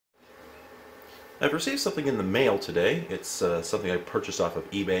I've received something in the mail today. It's something I purchased off of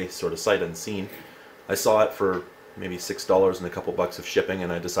eBay, sort of sight unseen. I saw it for maybe $6 and a couple bucks of shipping,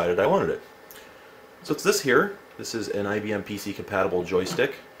 and I decided I wanted it. So it's this here. This is an IBM PC compatible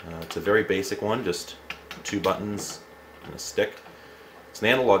joystick. It's a very basic one, just 2 buttons and a stick. It's an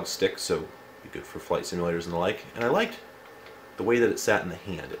analog stick, so it'd be good for flight simulators and the like. And I liked the way that it sat in the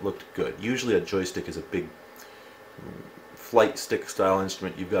hand. It looked good. Usually a joystick is a big flight stick style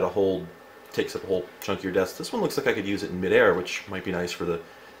instrument. You've got to hold, takes up a whole chunk of your desk. This one looks like I could use it in midair, which might be nice for the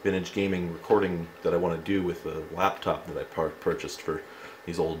vintage gaming recording that I want to do with the laptop that I purchased for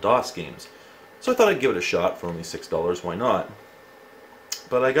these old DOS games. So I thought I'd give it a shot for only $6, why not?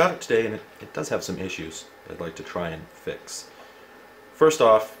 But I got it today and it does have some issues I'd like to try and fix. First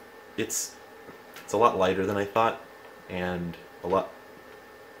off, it's a lot lighter than I thought and a lot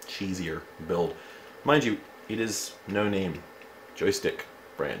cheesier build. Mind you, it is no-name joystick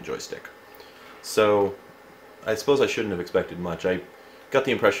brand joystick. So I suppose I shouldn't have expected much. I got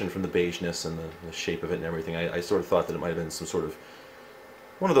the impression from the beigeness and the shape of it and everything, I sort of thought that it might have been some sort of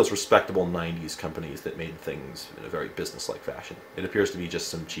one of those respectable 90s companies that made things in a very business-like fashion. It appears to be just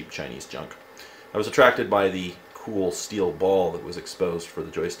some cheap Chinese junk. I was attracted by the cool steel ball that was exposed for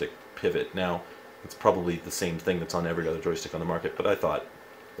the joystick pivot. Now, it's probably the same thing that's on every other joystick on the market, but I thought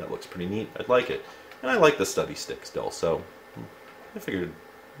that looks pretty neat. I'd like it. And I like the stubby stick still, so I figured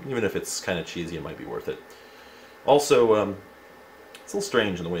even if it's kind of cheesy, it might be worth it. Also, it's a little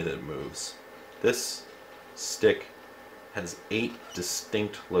strange in the way that it moves. This stick has 8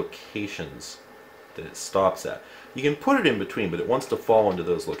 distinct locations that it stops at. You can put it in between, but it wants to fall into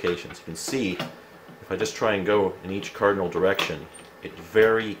those locations. You can see, if I just try and go in each cardinal direction, it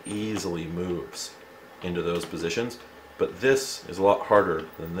very easily moves into those positions. But this is a lot harder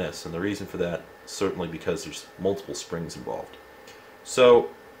than this, and the reason for that is certainly because there's multiple springs involved. So,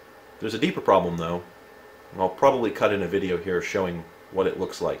 there's a deeper problem though. I'll probably cut in a video here showing what it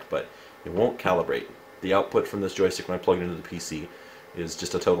looks like, but it won't calibrate. The output from this joystick when I plug it into the PC is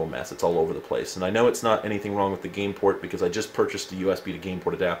just a total mess. It's all over the place. And I know it's not anything wrong with the game port because I just purchased a USB to game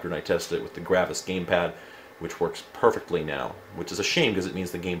port adapter and I tested it with the Gravis gamepad, which works perfectly now, which is a shame because it means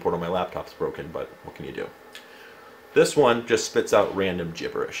the game port on my laptop's broken, but what can you do? This one just spits out random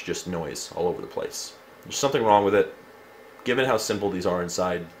gibberish, just noise all over the place. There's something wrong with it. Given how simple these are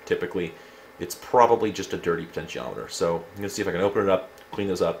inside, typically, it's probably just a dirty potentiometer. So I'm going to see if I can open it up, clean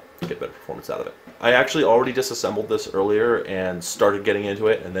this up, get better performance out of it. I actually already disassembled this earlier and started getting into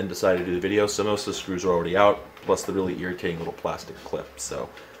it and then decided to do the video, so most of the screws are already out, plus the really irritating little plastic clip. So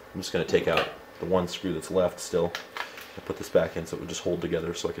I'm just going to take out the one screw that's left still and put this back in so it would just hold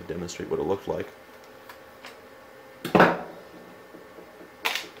together so I could demonstrate what it looked like. In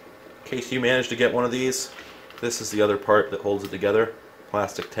case you managed to get one of these, this is the other part that holds it together.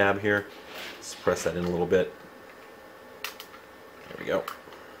 Plastic tab here. Let's press that in a little bit. There we go.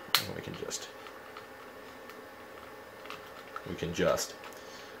 And we can just.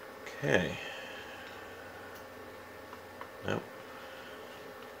 Okay. Nope.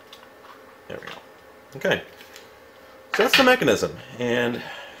 There we go. Okay. So that's the mechanism, and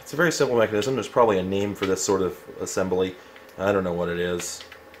it's a very simple mechanism. There's probably a name for this sort of assembly. I don't know what it is.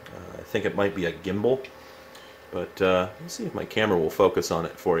 I think it might be a gimbal, but let's see if my camera will focus on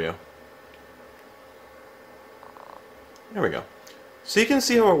it for you. There we go. So you can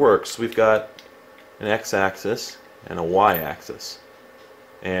see how it works. We've got an x-axis and a y-axis.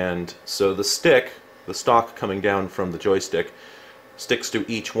 And so the stick, the stock coming down from the joystick, sticks to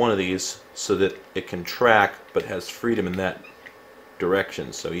each one of these so that it can track but has freedom in that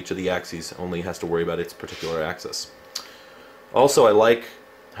direction. So each of the axes only has to worry about its particular axis. Also, I like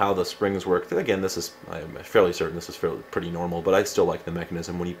how the springs work. Again, I'm fairly certain this is pretty normal, but I still like the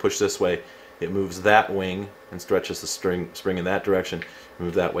mechanism. When you push this way, it moves that wing and stretches the spring in that direction.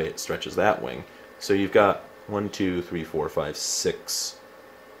 Move that way, it stretches that wing. So you've got 1, 2, 3, 4, 5, 6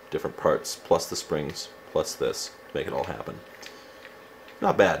 different parts, plus the springs, plus this, to make it all happen.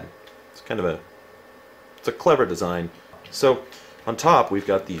 Not bad. It's kind of it's a clever design. So on top, we've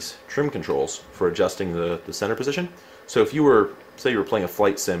got these trim controls for adjusting the center position. So if you were, say you were playing a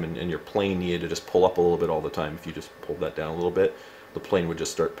flight sim and your plane needed to just pull up a little bit all the time, if you just pulled that down a little bit, the plane would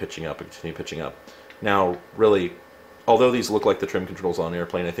just start pitching up and continue pitching up. Now, really, although these look like the trim controls on an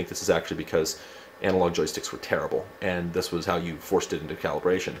airplane, I think this is actually because analog joysticks were terrible, and this was how you forced it into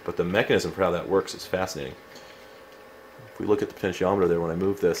calibration. But the mechanism for how that works is fascinating. If we look at the potentiometer there, when I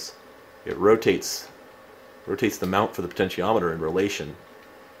move this, it rotates the mount for the potentiometer in relation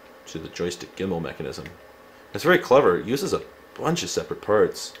to the joystick gimbal mechanism. It's very clever. It uses a bunch of separate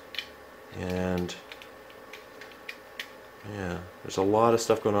parts, and yeah, there's a lot of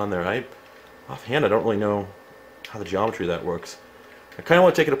stuff going on there. Offhand, I don't really know how the geometry of that works. I kind of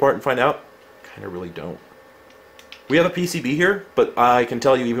want to take it apart and find out. Kind of really don't. We have a PCB here, but I can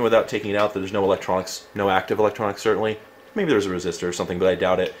tell you even without taking it out that there's no electronics, no active electronics certainly. Maybe there's a resistor or something, but I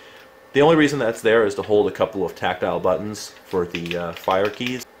doubt it. The only reason that's there is to hold a couple of tactile buttons for the fire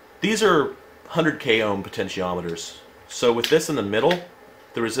keys. These are 100k ohm potentiometers. So with this in the middle,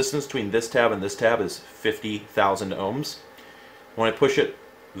 the resistance between this tab and this tab is 50,000 ohms. When I push it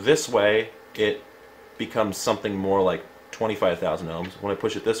this way, it becomes something more like 25,000 ohms. When I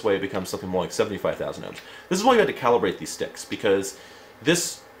push it this way, it becomes something more like 75,000 ohms. This is why you had to calibrate these sticks, because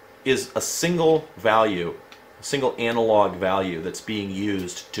this is a single value, a single analog value that's being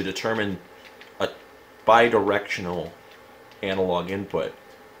used to determine a bidirectional analog input.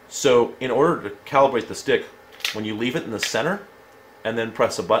 So in order to calibrate the stick, when you leave it in the center and then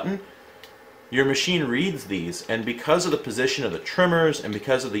press a button, your machine reads these, and because of the position of the trimmers and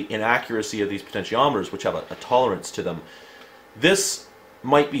because of the inaccuracy of these potentiometers, which have a tolerance to them, this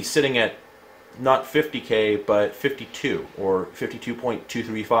might be sitting at not 50k but 52 or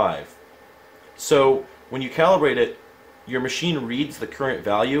 52.235. So when you calibrate it, your machine reads the current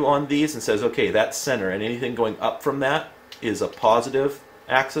value on these and says, okay, that's center, and anything going up from that is a positive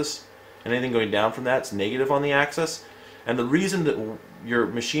axis, and anything going down from that's negative on the axis. And the reason that your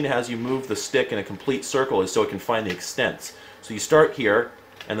machine has you move the stick in a complete circle is so it can find the extents. So you start here,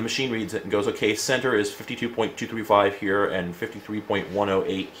 and the machine reads it and goes, okay, center is 52.235 here and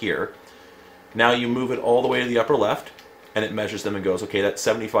 53.108 here. Now you move it all the way to the upper left, and it measures them and goes, okay, that's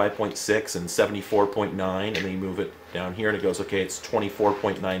 75.6 and 74.9, and then you move it down here and it goes, okay, it's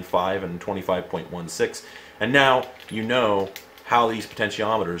 24.95 and 25.16. And now you know how these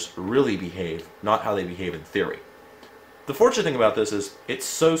potentiometers really behave, not how they behave in theory. The fortunate thing about this is it's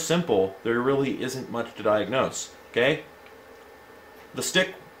so simple, there really isn't much to diagnose, okay? The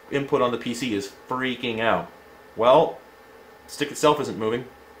stick input on the PC is freaking out. Well, the stick itself isn't moving.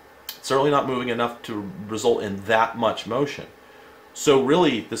 It's certainly not moving enough to result in that much motion. So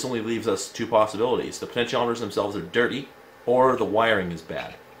really, this only leaves us two possibilities. The potentiometers themselves are dirty, or the wiring is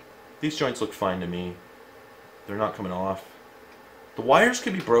bad. These joints look fine to me. They're not coming off. The wires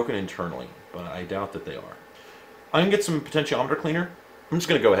could be broken internally, but I doubt that they are. I'm going to get some potentiometer cleaner. I'm just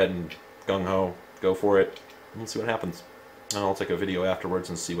going to go ahead and gung-ho, go for it, and see what happens. And I'll take a video afterwards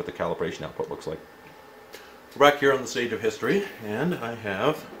and see what the calibration output looks like. We're back here on the stage of history, and I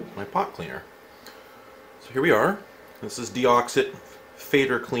have my pot cleaner. So here we are. This is Deoxit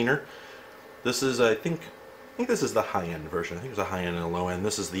Fader Cleaner. This is, I think this is the high-end version. I think there's a high-end and a low-end.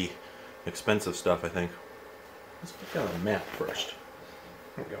 This is the expensive stuff, I think. Let's look at a map first.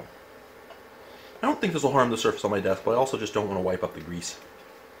 There we go. I don't think this will harm the surface on my desk, but I also just don't want to wipe up the grease.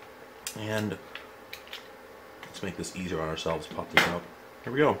 And let's make this easier on ourselves. Pop this out.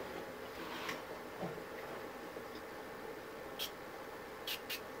 Here we go.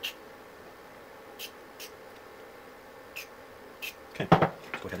 Okay,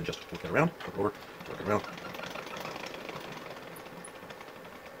 let's go ahead and just work it around, flip it over, work it around. What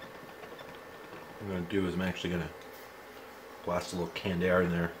I'm going to do is I'm actually going to blast a little canned air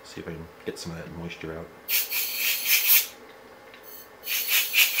in there, see if I can get some of that moisture out.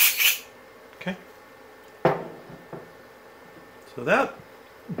 Okay. So that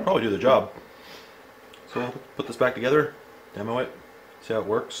will probably do the job. So I'll put this back together, demo it, see how it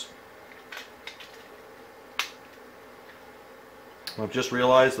works. I've just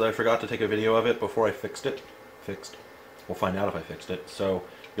realized that I forgot to take a video of it before I fixed it. We'll find out if I fixed it. So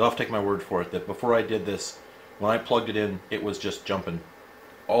you'll have to take my word for it that before I did this, when I plugged it in, it was just jumping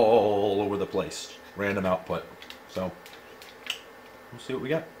all over the place. Random output. So, we'll see what we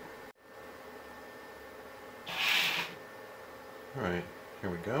got. Alright,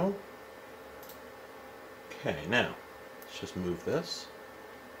 here we go. Okay, now, let's just move this.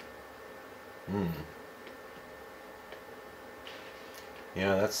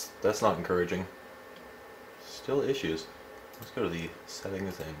 Yeah, that's not encouraging. Still issues. Let's go to the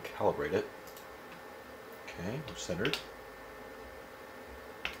settings and calibrate it. Okay, we're centered.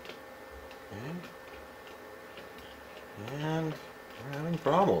 Okay. And we're having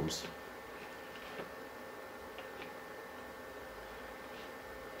problems.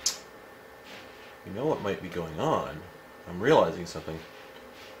 You know what might be going on? I'm realizing something.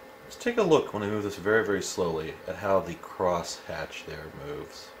 Let's take a look when I move this very, very slowly at how the cross hatch there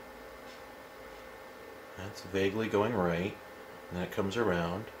moves. That's vaguely going right, and then it comes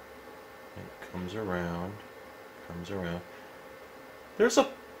around. It comes around, comes around. There's a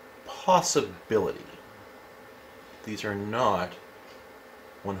possibility these are not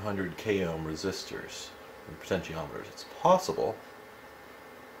 100k ohm resistors and potentiometers. It's possible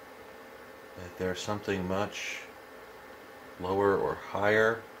that there's something much lower or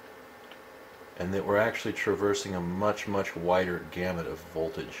higher, and that we're actually traversing a much wider gamut of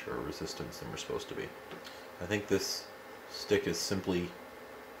voltage or resistance than we're supposed to be. I think this stick is simply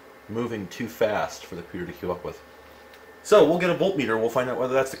moving too fast for the computer to keep up with. So we'll get a voltmeter, we'll find out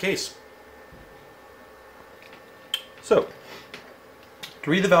whether that's the case. So, to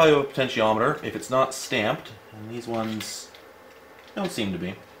read the value of a potentiometer, if it's not stamped, and these ones don't seem to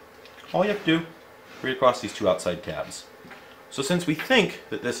be, all you have to do, read across these two outside tabs. So since we think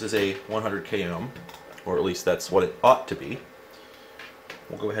that this is a 100 k ohm, or at least that's what it ought to be,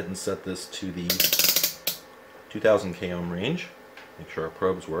 we'll go ahead and set this to the 2000 k ohm range. Make sure our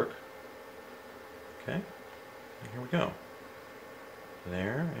probes work. Okay, and here we go.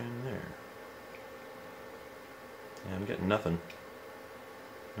 There and there. And I'm getting nothing.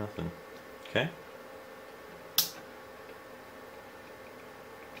 Nothing. Okay.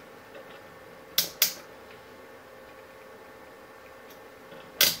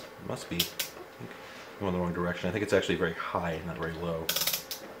 Must be going the wrong direction. I think it's actually very high, not very low.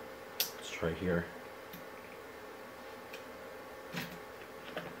 Let's try here.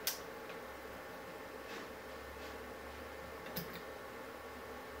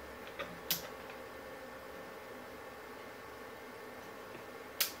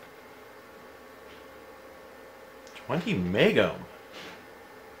 $20 megohm.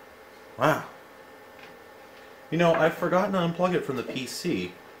 Wow. You know, I've forgotten to unplug it from the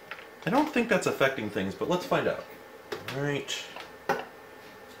PC. I don't think that's affecting things, but let's find out. Alright. Now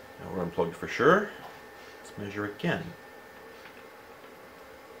we're unplugged for sure. Let's measure again.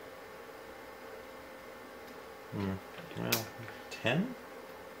 Well, 10?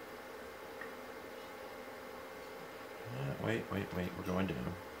 Wait, we're going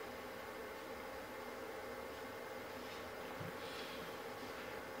down.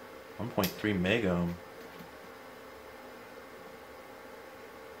 .3 megohm.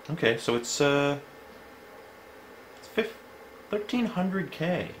 Okay, so it's 1300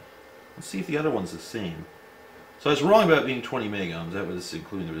 K. Let's see if the other one's the same. So I was wrong about it being 20 megohms. That was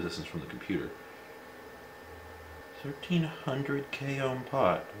including the resistance from the computer. 1300 K ohm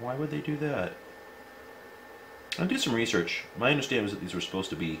pot. Why would they do that? I'll do some research. My understanding was that these were supposed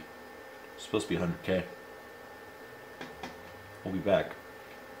to be 100 K. We'll be back.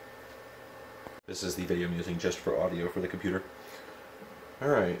 This is the video I'm using just for audio for the computer.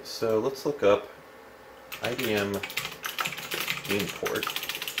 Alright, so let's look up IBM game port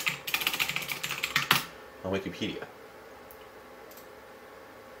on Wikipedia.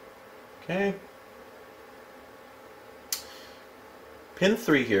 Okay. Pin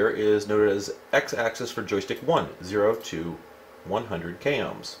 3 here is noted as X-axis for joystick 1, 0 to 100 k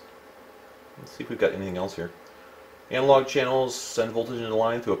ohms. Let's see if we've got anything else here. Analog channels send voltage into the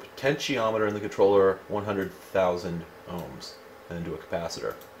line through a potentiometer in the controller, 100,000 ohms, and into a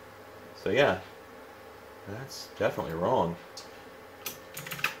capacitor. So yeah, that's definitely wrong.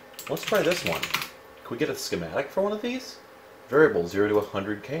 Let's try this one. Can we get a schematic for one of these? Variable 0 to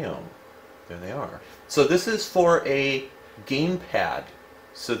 100 k ohm. There they are. So this is for a gamepad.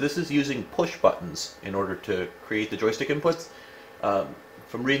 So this is using push buttons in order to create the joystick inputs.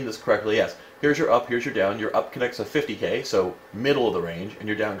 If I'm reading this correctly, yes. Here's your up, here's your down. Your up connects to 50K, so middle of the range, and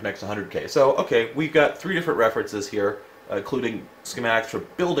your down connects to 100K. So, okay, we've got 3 different references here, including schematics for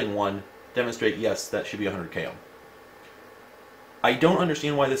building one, demonstrate, yes, that should be 100K ohm. I don't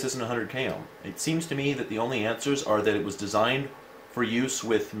understand why this isn't 100K ohm. It seems to me that the only answers are that it was designed for use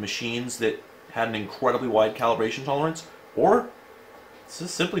with machines that had an incredibly wide calibration tolerance, or it's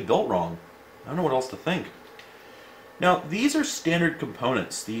just simply built wrong. I don't know what else to think. Now, these are standard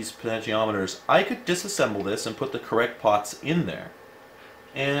components, these potentiometers. I could disassemble this and put the correct pots in there.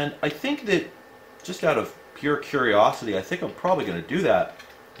 And I think that, just out of pure curiosity, I think I'm probably going to do that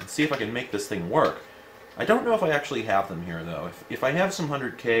and see if I can make this thing work. I don't know if I actually have them here, though. If I have some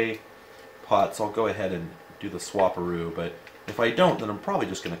 100K pots, I'll go ahead and do the swaparoo, but if I don't, then I'm probably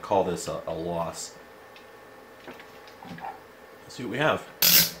just going to call this a loss. Let's see what we have.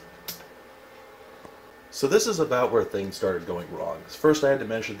 So this is about where things started going wrong. First I had to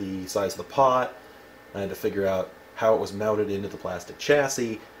measure the size of the pot, I had to figure out how it was mounted into the plastic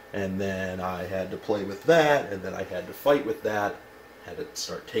chassis, and then I had to play with that, and then I had to fight with that. Had to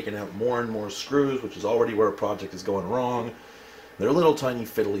start taking out more and more screws, which is already where a project is going wrong. They're little tiny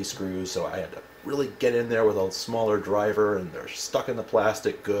fiddly screws, so I had to really get in there with a smaller driver, and they're stuck in the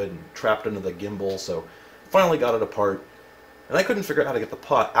plastic good and trapped into the gimbal, so finally got it apart. And I couldn't figure out how to get the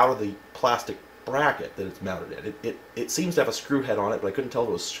pot out of the plastic bracket that it's mounted in. It seems to have a screw head on it, but I couldn't tell if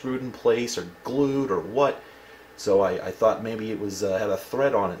it was screwed in place or glued or what. So I thought maybe it was had a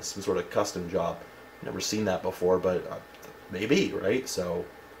thread on it, some sort of custom job. Never seen that before, but maybe, right? So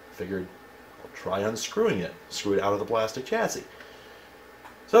figured I'll try unscrewing it, screw it out of the plastic chassis.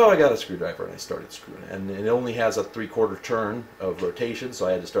 So I got a screwdriver and I started screwing it, and it only has a 3/4 turn of rotation, so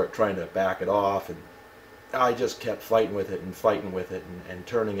I had to start trying to back it off, and I just kept fighting with it and fighting with it and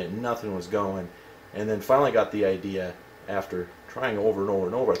turning it, and nothing was going. And then finally got the idea, after trying over and over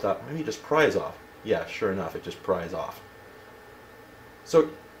and over, I thought maybe it just pries off. Yeah, sure enough, it just pries off. So it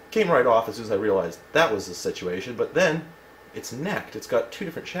came right off as soon as I realized that was the situation, but then it's necked. It's got 2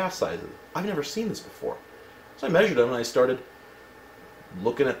 different shaft sizes. I've never seen this before. So I measured them and I started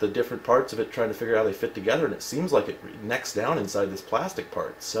looking at the different parts of it, trying to figure out how they fit together, and it seems like it necks down inside this plastic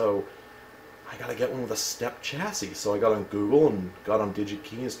part. So I gotta get one with a step chassis. So I got on Google and got on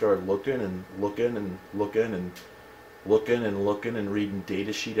DigiKey and started looking and looking and looking and looking and looking and reading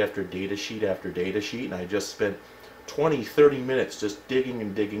data sheet after data sheet after data sheet, and I just spent 20-30 minutes just digging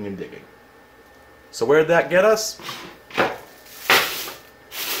and digging and digging. So where'd that get us?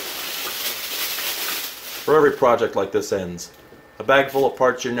 Where every project like this ends. A bag full of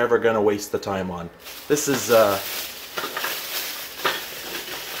parts you're never going to waste the time on. This is,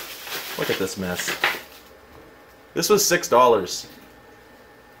 look at this mess. This was $6.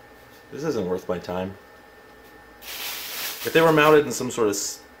 This isn't worth my time. If they were mounted in some sort of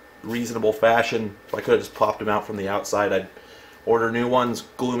reasonable fashion, if I could have just popped them out from the outside, I'd order new ones,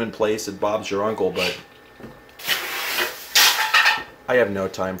 glue them in place, and Bob's your uncle, but I have no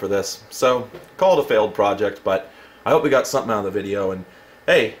time for this. So, call it a failed project, but I hope we got something out of the video. And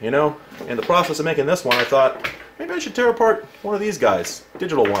hey, you know, in the process of making this one, I thought maybe I should tear apart one of these guys,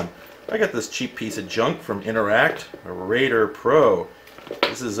 digital one. I got this cheap piece of junk from Interact, a Raider Pro.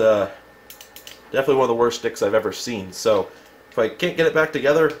 This is definitely one of the worst sticks I've ever seen. So if I can't get it back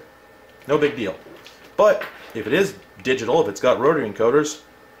together, no big deal. But if it is digital, if it's got rotary encoders,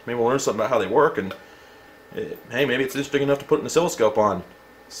 maybe we'll learn something about how they work, and hey, maybe it's interesting enough to put an oscilloscope on.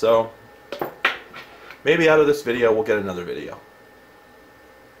 So maybe out of this video we'll get another video.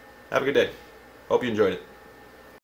 Have a good day. Hope you enjoyed it.